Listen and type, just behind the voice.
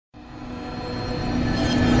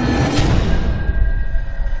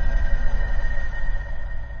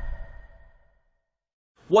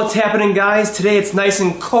What's happening, guys? Today it's nice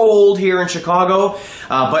and cold here in Chicago,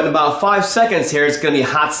 but in about 5 seconds here it's going to be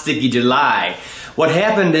hot, sticky July. What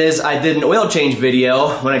happened is I did an oil change video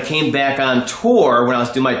when I came back on tour, when I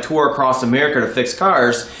was doing my tour across America to fix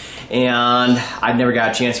cars, and I never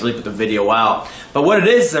got a chance to really put the video out. But what it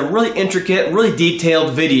is a really intricate, really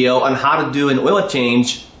detailed video on how to do an oil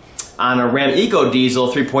change on a Ram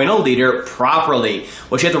EcoDiesel 3.0 liter properly.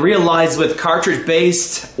 What you have to realize with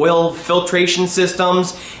cartridge-based oil filtration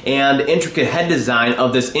systems and the intricate head design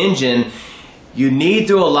of this engine, you need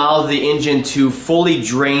to allow the engine to fully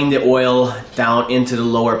drain the oil down into the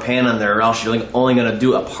lower pan on there, or else you're only going to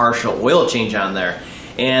do a partial oil change on there.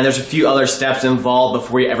 And there's a few other steps involved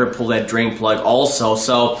before you ever pull that drain plug also.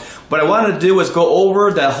 So what I wanted to do was go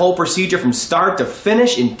over the whole procedure from start to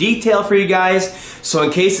finish in detail for you guys. So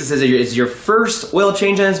in case this is your first oil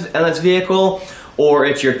change on this vehicle, or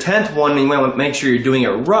it's your 10th one and you want to make sure you're doing it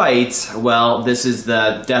right, well, this is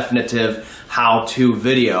the definitive how-to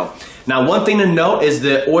video. Now, one thing to note is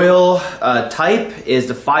the oil type is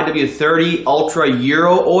the 5W30 Ultra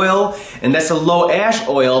Euro oil, and that's a low ash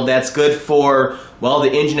oil that's good for, well,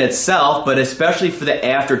 the engine itself, but especially for the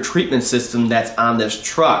after treatment system that's on this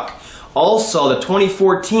truck. Also, the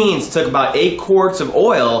 2014s took about 8 quarts of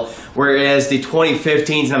oil, whereas the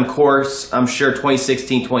 2015s, and of course, I'm sure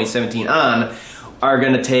 2016, 2017 on, are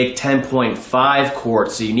going to take 10.5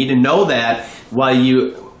 quarts. So you need to know that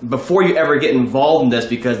before you ever get involved in this,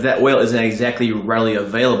 because that oil isn't exactly readily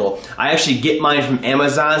available. I actually get mine from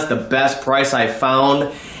Amazon. It's the best price I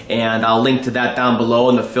found, and I'll link to that down below,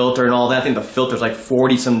 and the filter and all that. I think the filter's like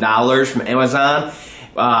 $40 some from Amazon.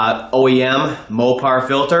 OEM Mopar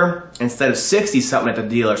filter instead of 60 something at the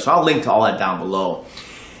dealer. So I'll link to all that down below.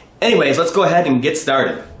 Anyways, let's go ahead and get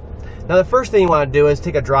started. Now, the first thing you want to do is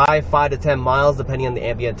take a drive 5 to 10 miles depending on the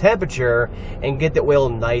ambient temperature and get the oil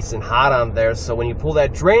nice and hot on there, so when you pull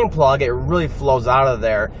that drain plug it really flows out of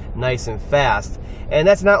there nice and fast. And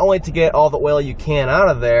that's not only to get all the oil you can out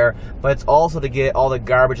of there, but it's also to get all the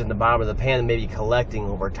garbage in the bottom of the pan that may be collecting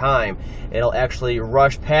over time. It'll actually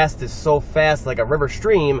rush past this so fast like a river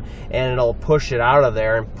stream, and it'll push it out of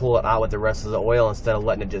there and pull it out with the rest of the oil instead of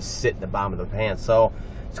letting it just sit in the bottom of the pan. So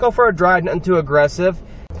let's go for a drive, nothing too aggressive.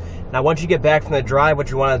 Now, once you get back from the drive, what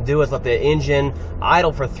you want to do is let the engine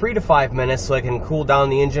idle for 3 to 5 minutes so it can cool down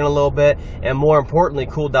the engine a little bit, and more importantly,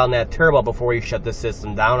 cool down that turbo before you shut the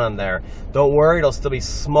system down on there. Don't worry, it'll still be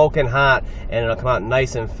smoking hot, and it'll come out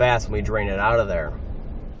nice and fast when we drain it out of there.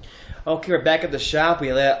 Okay, we're back at the shop.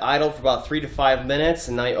 We let it idle for about 3 to 5 minutes,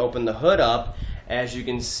 and now you open the hood up, as you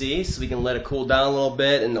can see, so we can let it cool down a little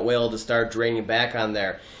bit, and the oil to start draining back on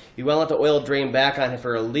there. You want to let the oil drain back on it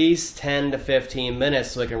for at least 10 to 15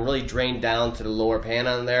 minutes so it can really drain down to the lower pan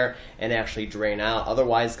on there and actually drain out.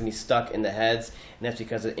 Otherwise, it's going to be stuck in the heads, and that's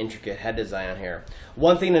because of the intricate head design on here.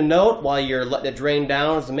 One thing to note while you're letting it drain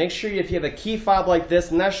down is to make sure if you have a key fob like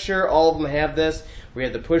this, I'm not sure all of them have this, where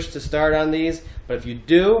you have the push to start on these, but if you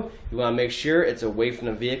do, you want to make sure it's away from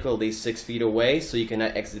the vehicle, at least 6 feet away, so you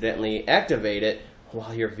cannot accidentally activate it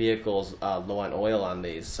while your vehicle's low on oil on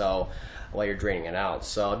these. So while you're draining it out.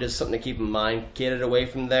 So just something to keep in mind. Get it away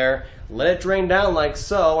from there, let it drain down like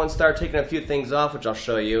so, and start taking a few things off, which I'll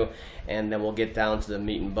show you, and then we'll get down to the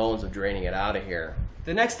meat and bones of draining it out of here.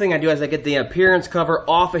 The next thing I do is I get the appearance cover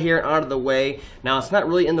off of here and out of the way. Now, it's not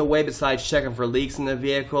really in the way besides checking for leaks in the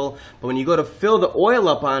vehicle, but when you go to fill the oil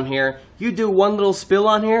up on here, you do one little spill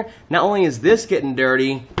on here, not only is this getting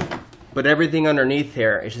dirty, but everything underneath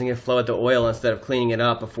here is just going to flow with the oil instead of cleaning it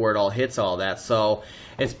up before it all hits all that. So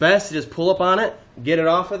it's best to just pull up on it, get it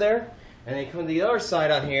off of there, and then come to the other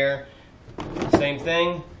side on here, same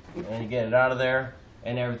thing, and you get it out of there,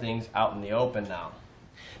 and everything's out in the open now.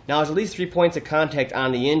 Now, there's at least 3 points of contact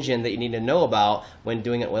on the engine that you need to know about when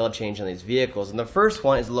doing an oil change on these vehicles. And the first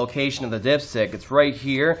one is the location of the dipstick. It's right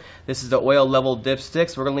here. This is the oil level dipstick,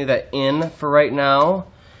 so we're going to leave that in for right now.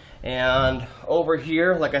 And over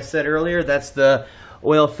here, like I said earlier, that's the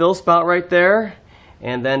oil fill spout right there.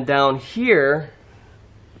 And then down here,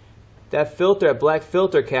 that filter, that black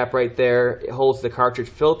filter cap right there, it holds the cartridge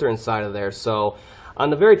filter inside of there. So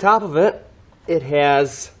on the very top of it, it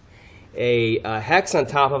has a hex on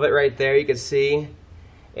top of it right there, you can see.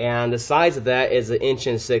 And the size of that is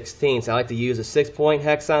 1.16 inches. I like to use a 6-point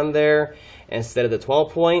hex on there instead of the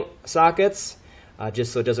 12-point sockets,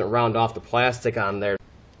 just so it doesn't round off the plastic on there.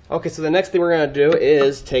 Okay, so the next thing we're going to do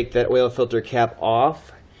is take that oil filter cap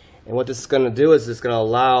off. And what this is going to do is it's going to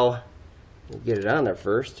allow, get it on there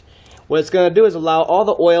first. What it's going to do is allow all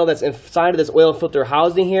the oil that's inside of this oil filter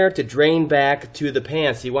housing here to drain back to the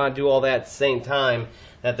pan. So you want to do all that at the same time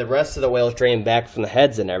that the rest of the oil is draining back from the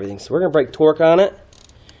heads and everything. So we're going to break torque on it.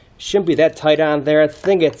 Shouldn't be that tight on there. I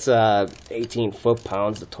think it's 18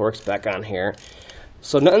 foot-pounds, the torque spec on here.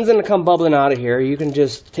 So nothing's going to come bubbling out of here. You can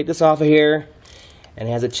just take this off of here, and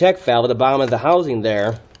it has a check valve at the bottom of the housing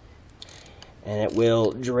there, and it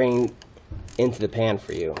will drain into the pan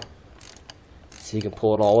for you. So you can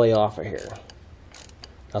pull it all the way off of here.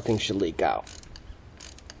 Nothing should leak out.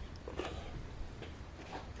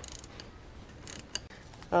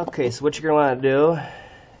 Okay, so what you're going to want to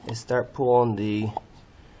do is start pulling the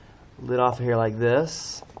lid off of here like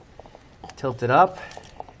this, tilt it up,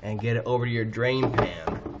 and get it over to your drain pan.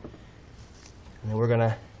 And then we're going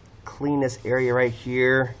to clean this area right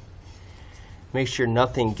here. Make sure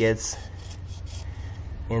nothing gets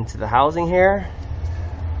into the housing here.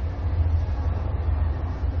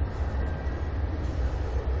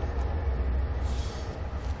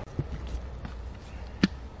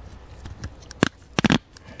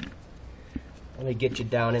 Let me get you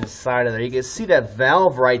down inside of there. You can see that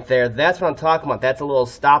valve right there. That's what I'm talking about. That's a little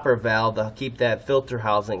stopper valve to keep that filter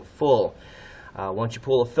housing full. Once you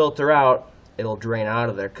pull the filter out, it'll drain out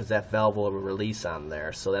of there because that valve will release on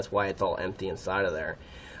there. So that's why it's all empty inside of there,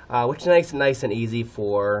 which makes it nice and easy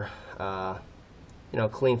for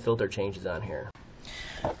clean filter changes on here.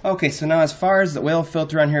 Okay, so now as far as the oil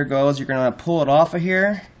filter on here goes, you're going to want to pull it off of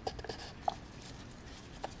here.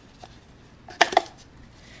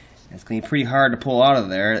 It's going to be pretty hard to pull out of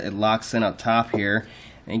there. It locks in up top here.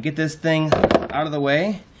 And get this thing out of the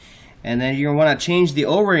way. And then you're going to want to change the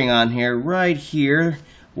O-ring on here right here.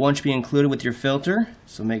 One should be included with your filter.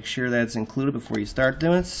 So make sure that it's included before you start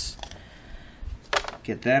doing this.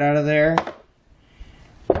 Get that out of there.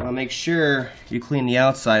 You want to make sure you clean the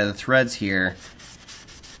outside of the threads here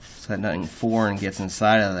so that nothing foreign gets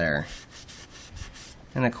inside of there.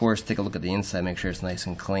 And of course, take a look at the inside, make sure it's nice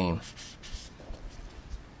and clean.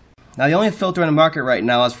 Now the only filter on the market right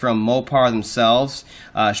now is from Mopar themselves,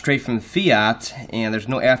 straight from Fiat, and there's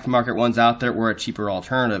no aftermarket ones out there or a cheaper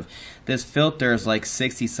alternative. This filter is like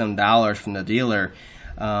 $60 some from the dealer.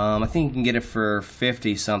 I think you can get it for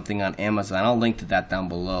 50 something on Amazon. I'll link to that down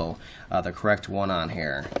below, the correct one on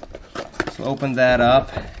here. So open that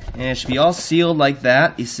up, and it should be all sealed like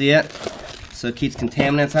that. You see it? So it keeps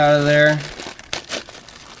contaminants out of there.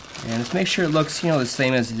 And just make sure it looks, the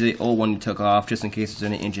same as the old one you took off, just in case there's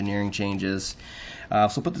any engineering changes.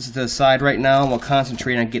 So put this to the side right now, and we'll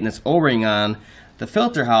concentrate on getting this O-ring on the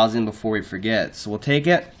filter housing before we forget. So we'll take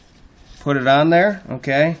it, put it on there,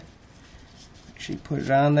 okay? Actually put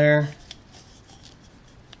it on there.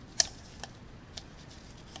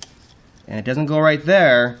 And it doesn't go right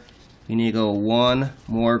there. You need to go one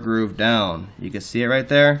more groove down. You can see it right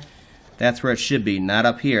there? That's where it should be, not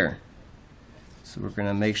up here. So we're going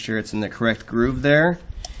to make sure it's in the correct groove there.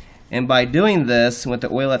 And by doing this, with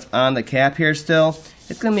the oil that's on the cap here still,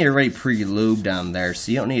 it's going to be already pre-lubed down there,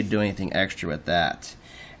 so you don't need to do anything extra with that.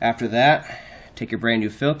 After that, take your brand new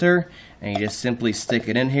filter, and you just simply stick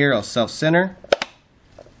it in here. It'll self-center,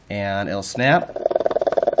 and it'll snap.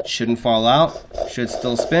 Shouldn't fall out, should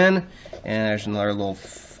still spin, and there's another little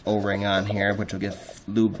O-ring on here, which will get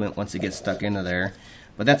lubed once it gets stuck into there.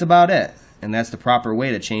 But that's about it. And that's the proper way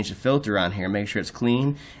to change the filter on here. Make sure it's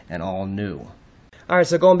clean and all new. Alright,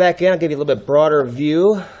 so going back in, I'll give you a little bit broader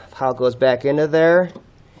view of how it goes back into there.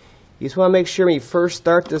 You just want to make sure when you first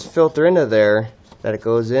start this filter into there that it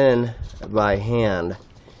goes in by hand.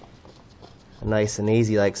 Nice and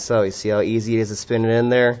easy like so. You see how easy it is to spin it in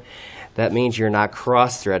there? That means you're not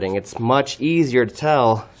cross-threading. It's much easier to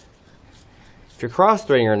tell if you're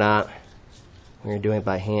cross-threading or not when you're doing it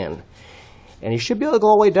by hand. And you should be able to go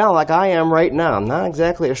all the way down like I am right now. I'm not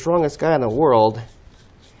exactly the strongest guy in the world.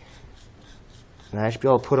 And I should be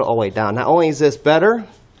able to put it all the way down. Not only is this better,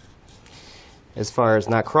 as far as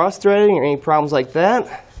not cross-threading or any problems like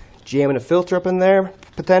that, jamming a filter up in there,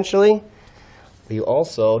 potentially, but you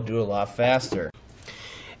also do it a lot faster.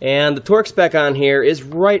 And the torque spec on here is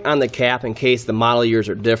right on the cap in case the model years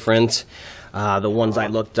are different. The ones I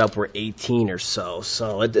looked up were 18 or so.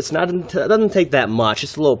 So it doesn't take that much.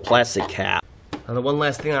 It's a little plastic cap. Now the one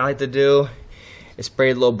last thing I like to do is spray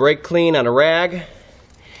a little brake clean on a rag.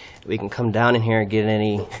 We can come down in here and get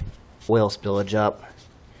any oil spillage up.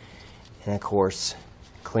 And of course,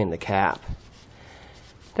 clean the cap.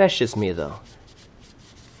 That's just me though.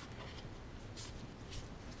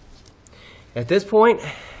 At this point,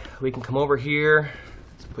 we can come over here.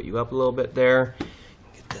 Let's put you up a little bit there.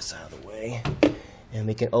 Get this out of the way. And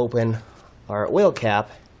we can open our oil cap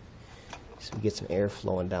so we get some air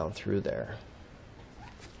flowing down through there.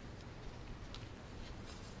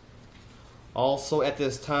 Also at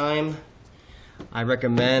this time, I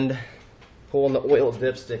recommend pulling the oil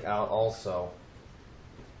dipstick out also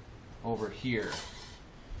over here.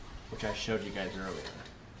 which I showed you guys earlier.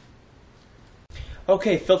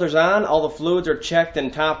 Okay, filter's on, all the fluids are checked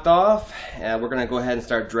and topped off, and we're going to go ahead and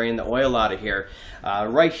start draining the oil out of here.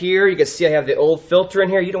 Right here, you can see I have the old filter in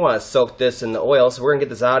here. You don't want to soak this in the oil, so we're going to get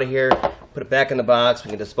this out of here, put it back in the box. We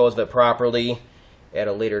can dispose of it properly at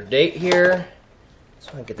a later date here. So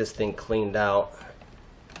I can get this thing cleaned out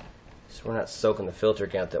so we're not soaking the filter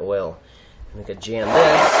again with the oil. And we can jam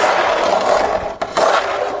this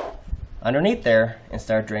underneath there and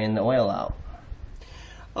start draining the oil out.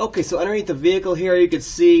 Okay, so underneath the vehicle here, you can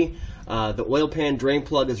see the oil pan drain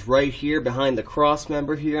plug is right here behind the cross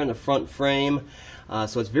member here on the front frame.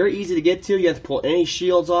 So it's very easy to get to. You have to pull any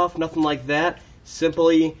shields off, nothing like that.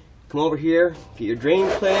 Simply come over here, get your drain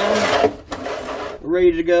pan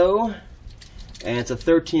ready to go. And it's a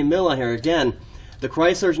 13 mil on here. Again, the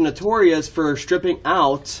Chryslers are notorious for stripping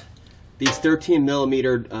out these 13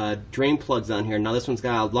 millimeter drain plugs on here. Now this one's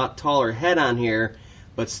got a lot taller head on here,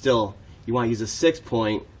 but still, you want to use a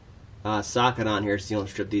 6-point socket on here so you don't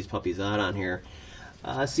strip these puppies out on here.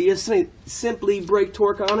 So you just simply brake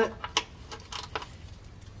torque on it.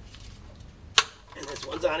 And this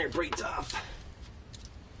one's on here pretty tough.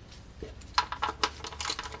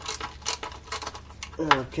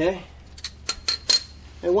 Okay.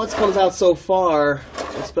 And once it comes out so far,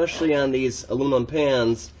 especially on these aluminum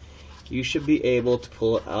pans, you should be able to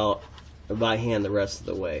pull it out by hand the rest of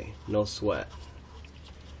the way. No sweat.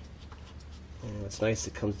 And it's nice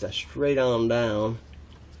it comes straight on down.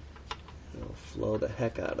 It'll flow the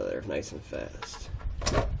heck out of there nice and fast.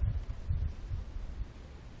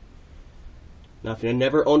 Now if you've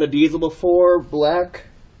never owned a diesel before, black,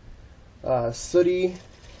 sooty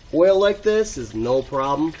oil like this is no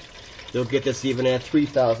problem. You'll get this even at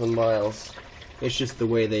 3,000 miles. It's just the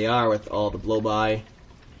way they are with all the blow-by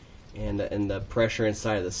and the pressure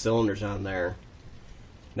inside of the cylinders on there.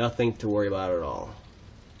 Nothing to worry about at all.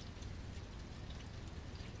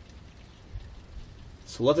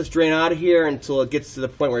 So let this drain out of here until it gets to the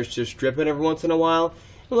point where it's just dripping every once in a while.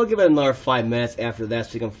 And we'll give it another 5 minutes after that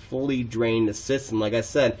so we can fully drain the system. Like I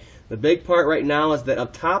said, the big part right now is that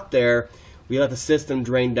up top there, we let the system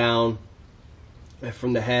drain down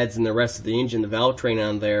from the heads and the rest of the engine, the valve train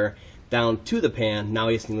on there, down to the pan. Now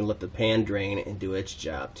we just need to let the pan drain and do its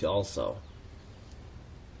job too also.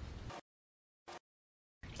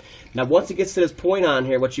 Now once it gets to this point on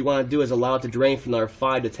here, what you want to do is allow it to drain for another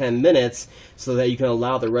 5 to 10 minutes so that you can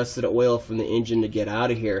allow the rest of the oil from the engine to get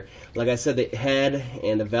out of here. Like I said, the head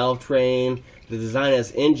and the valve train, the design of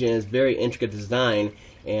this engine is very intricate design,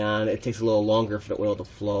 and it takes a little longer for the oil to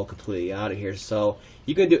flow completely out of here. So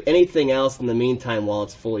you can do anything else in the meantime while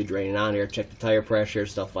it's fully draining out here. Check the tire pressure,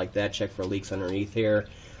 stuff like that. Check for leaks underneath here,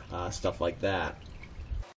 stuff like that.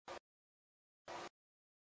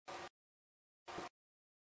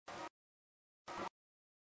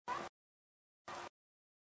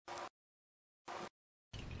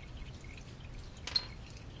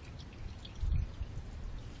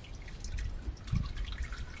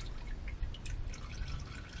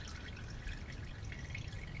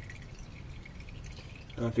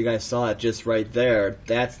 I don't know if you guys saw it just right there.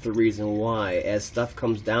 That's the reason why. As stuff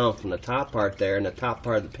comes down from the top part there and the top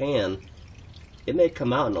part of the pan, it may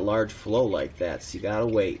come out in a large flow like that, so you gotta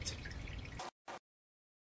wait.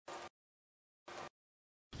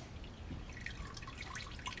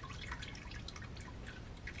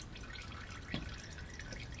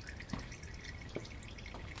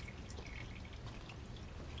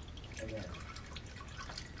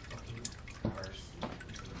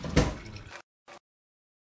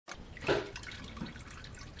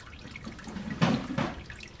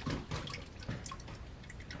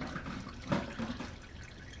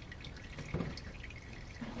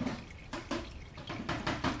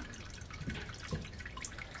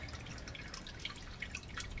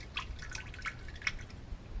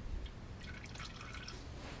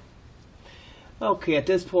 Okay, at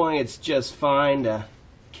this point it's just fine to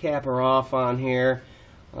cap her off on here.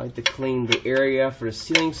 I like to clean the area for the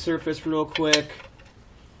sealing surface real quick.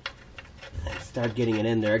 And start getting it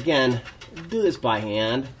in there. Again, do this by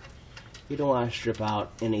hand. You don't want to strip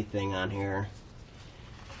out anything on here.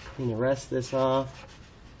 Clean the rest of this off.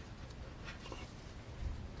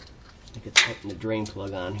 I could tighten the drain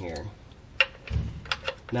plug on here.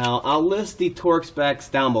 Now, I'll list the torque specs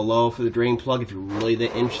down below for the drain plug if you're really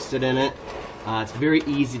that interested in it. It's very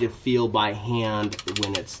easy to feel by hand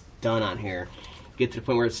when it's done on here. Get to the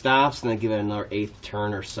point where it stops and then give it another 1/8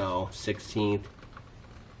 turn or so, 1/16.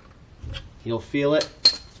 You'll feel it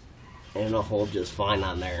and it'll hold just fine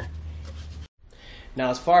on there. Now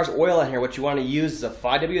as far as oil in here, what you want to use is a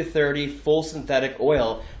 5W30 full synthetic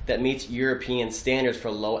oil that meets European standards for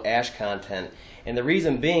low ash content. And the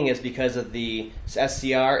reason being is because of the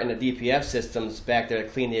SCR and the DPF systems back there to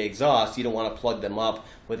clean the exhaust. You don't want to plug them up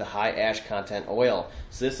with a high ash content oil.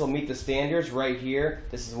 So this will meet the standards right here.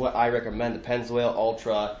 This is what I recommend, the Pennzoil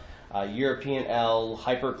Ultra European L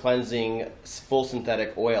Hyper Cleansing Full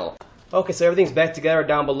Synthetic Oil. Okay, so everything's back together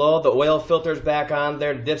down below. The oil filter's back on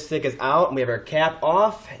there, the dipstick is out, and we have our cap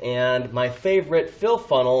off, and my favorite fill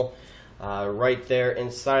funnel right there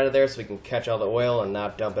inside of there so we can catch all the oil and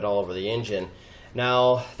not dump it all over the engine.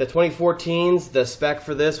 Now, the 2014s, the spec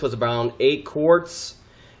for this was around 8 quarts,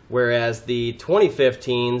 whereas the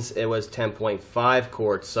 2015s, it was 10.5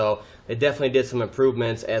 quarts. So they definitely did some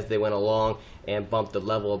improvements as they went along and bumped the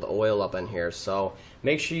level of the oil up in here. So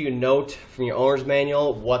make sure you note from your owner's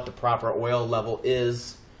manual what the proper oil level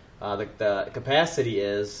is, the capacity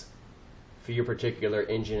is for your particular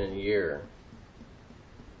engine and year.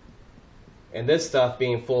 And this stuff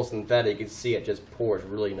being full synthetic, you can see it just pours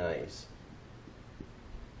really nice.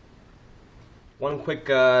 One quick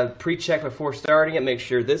pre-check before starting it, make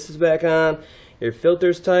sure this is back on, your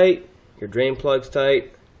filter's tight, your drain plug's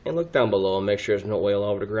tight, and look down below and make sure there's no oil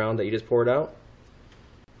over the ground that you just poured out.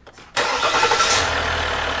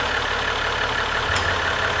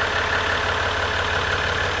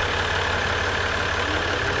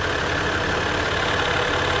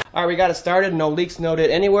 Alright, we got it started, no leaks noted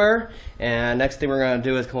anywhere, and next thing we're going to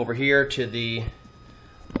do is come over here to the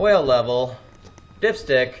oil level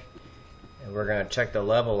dipstick, and we're going to check the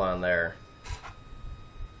level on there.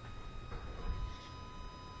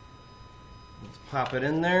 Let's pop it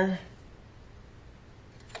in there.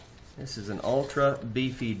 This is an ultra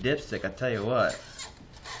beefy dipstick, I tell you what.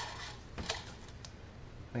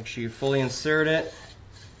 Make sure you fully insert it,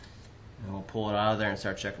 and we'll pull it out of there and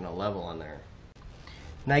start checking the level on there.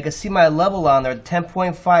 Now you can see my level on there,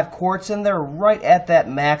 10.5 quarts in there, right at that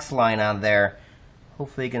max line on there.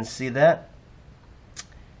 Hopefully you can see that.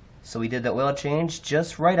 So we did the oil change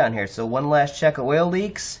just right on here. So one last check of oil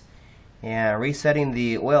leaks and resetting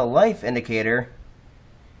the oil life indicator,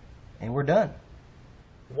 and we're done.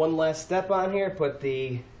 One last step on here, put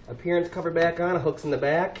the appearance cover back on, hooks in the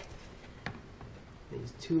back.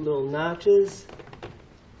 These two little notches.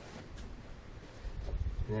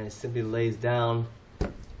 And then it simply lays down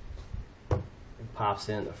and pops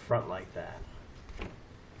in the front like that.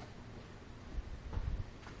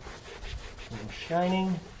 And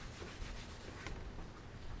shining.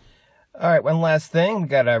 Alright, one last thing, we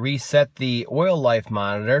gotta reset the oil life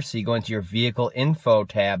monitor. So you go into your vehicle info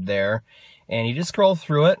tab there and you just scroll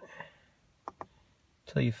through it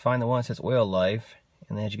until you find the one that says oil life,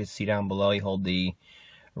 and then as you can see down below, you hold the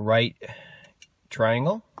right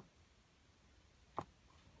triangle,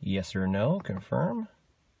 yes or no, confirm,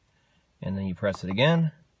 and then you press it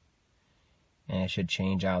again and it should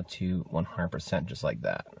change out to 100% just like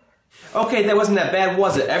that. Okay, that wasn't that bad,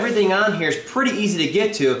 was it? Everything on here is pretty easy to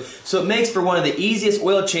get to, so it makes for one of the easiest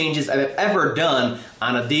oil changes I've ever done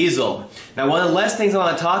on a diesel. Now, one of the last things I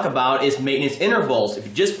want to talk about is maintenance intervals. If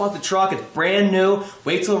you just bought the truck, it's brand new,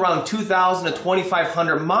 wait till around 2,000 to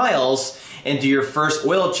 2,500 miles and do your first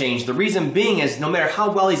oil change. The reason being is no matter how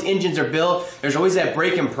well these engines are built, there's always that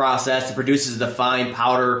break-in process that produces the fine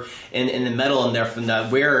powder in the metal in there from the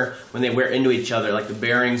wear, when they wear into each other, like the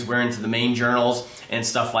bearings wear into the main journals and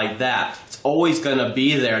stuff like that. It's always going to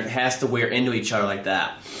be there. It has to wear into each other like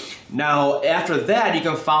that. Now, after that, you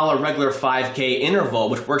can follow a regular 5K interval,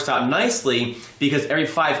 which works out nicely because every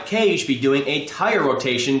 5K you should be doing a tire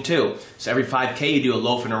rotation too. So every 5K you do a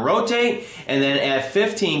loaf and a rotate, and then at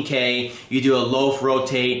 15K you do a loaf,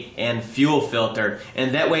 rotate, and fuel filter.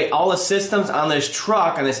 And that way all the systems on this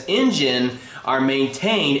truck, on this engine, are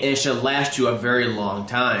maintained and it should last you a very long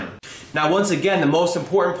time. Now, once again, the most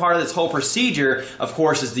important part of this whole procedure, of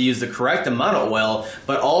course, is to use the correct amount of oil,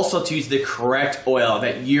 but also to use the correct oil,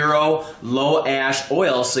 that Euro low ash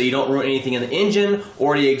oil, so you don't ruin anything in the engine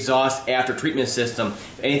or the exhaust after treatment system.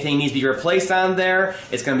 If anything needs to be replaced on there,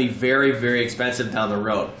 it's going to be very, very expensive down the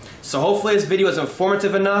road. So hopefully this video is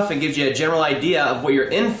informative enough and gives you a general idea of what you're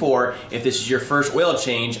in for if this is your first oil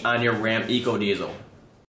change on your Ram EcoDiesel.